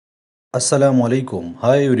Assalamu alaikum.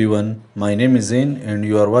 Hi everyone. My name is Zain and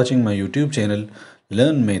you are watching my YouTube channel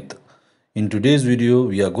Learn Math. In today's video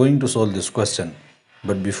we are going to solve this question.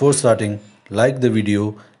 But before starting, like the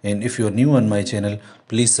video and if you are new on my channel,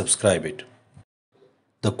 please subscribe it.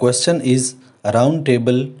 The question is a round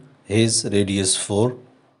table has radius 4.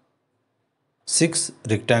 6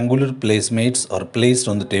 rectangular placemates are placed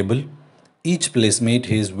on the table. Each placemate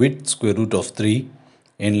has width square root of 3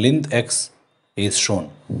 and length x is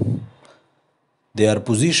shown. They are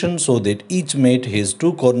positioned so that each mate has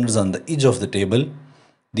two corners on the edge of the table,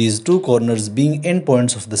 these two corners being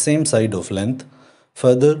endpoints of the same side of length.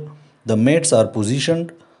 Further, the mates are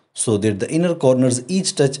positioned so that the inner corners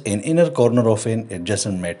each touch an inner corner of an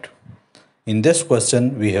adjacent mate. In this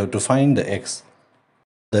question, we have to find the x,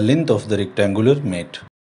 the length of the rectangular mate.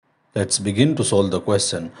 Let's begin to solve the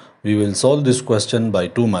question. We will solve this question by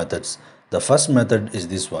two methods. The first method is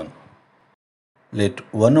this one. Let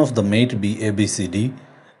one of the mate be ABCD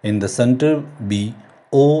and the center be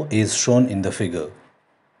O is shown in the figure.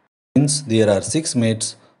 Since there are 6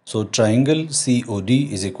 mates, so triangle COD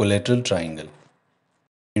is equilateral triangle.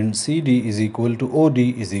 And CD is equal to OD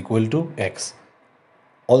is equal to X.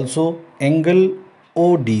 Also, angle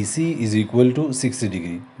ODC is equal to 60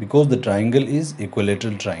 degree because the triangle is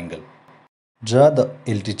equilateral triangle. Draw the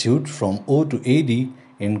altitude from O to AD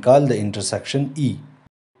and call the intersection E.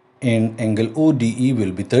 And angle ODE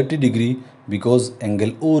will be 30 degree because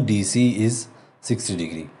angle ODC is 60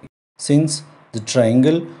 degree. Since the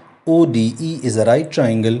triangle ODE is a right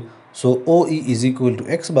triangle, so OE is equal to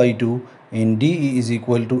x by 2 and DE is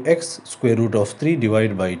equal to x square root of 3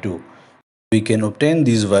 divided by 2. We can obtain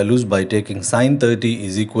these values by taking sin 30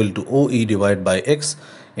 is equal to OE divided by x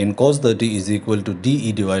and cos 30 is equal to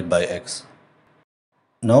DE divided by x.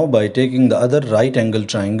 Now by taking the other right angle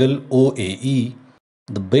triangle OAE,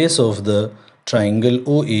 the base of the triangle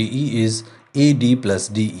OAE is AD plus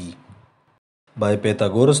DE. By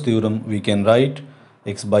Pythagoras Theorem, we can write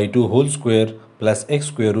x by 2 whole square plus x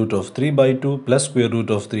square root of 3 by 2 plus square root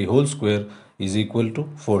of 3 whole square is equal to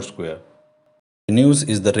 4 square. Hypotenuse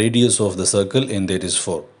is the radius of the circle and that is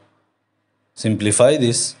 4. Simplify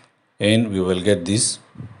this and we will get this.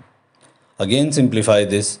 Again simplify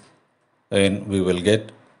this and we will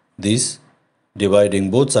get this,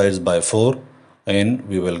 dividing both sides by 4 and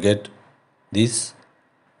we will get this.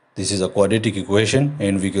 This is a quadratic equation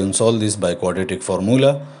and we can solve this by quadratic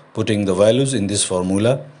formula. Putting the values in this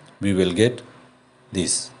formula, we will get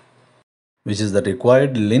this, which is the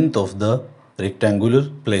required length of the rectangular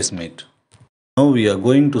placemate. Now we are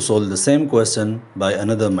going to solve the same question by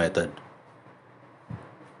another method.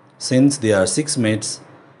 Since there are 6 mates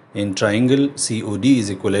in triangle COD is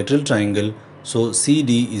equilateral triangle, so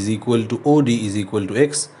CD is equal to OD is equal to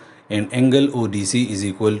x and angle ODC is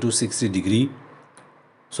equal to 60 degree.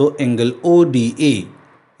 So angle ODA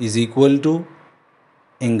is equal to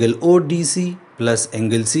angle ODC plus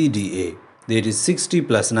angle CDA. That is 60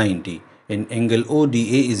 plus 90 and angle ODA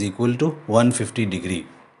is equal to 150 degree.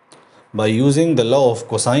 By using the law of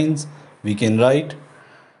cosines, we can write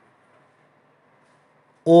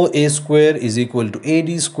OA square is equal to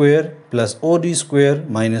AD square plus OD square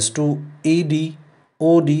minus 2AD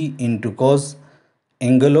OD into cos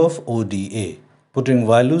angle of ODA. Putting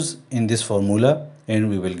values in this formula and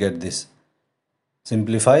we will get this.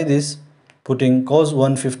 Simplify this, putting cos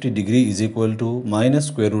 150 degree is equal to minus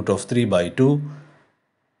square root of 3 by 2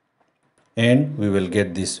 and we will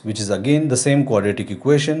get this, which is again the same quadratic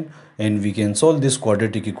equation, and we can solve this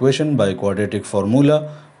quadratic equation by quadratic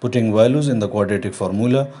formula. Putting values in the quadratic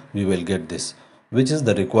formula, we will get this, which is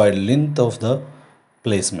the required length of the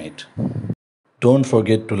placemate. Don't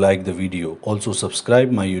forget to like the video. Also subscribe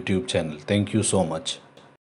my YouTube channel. Thank you so much.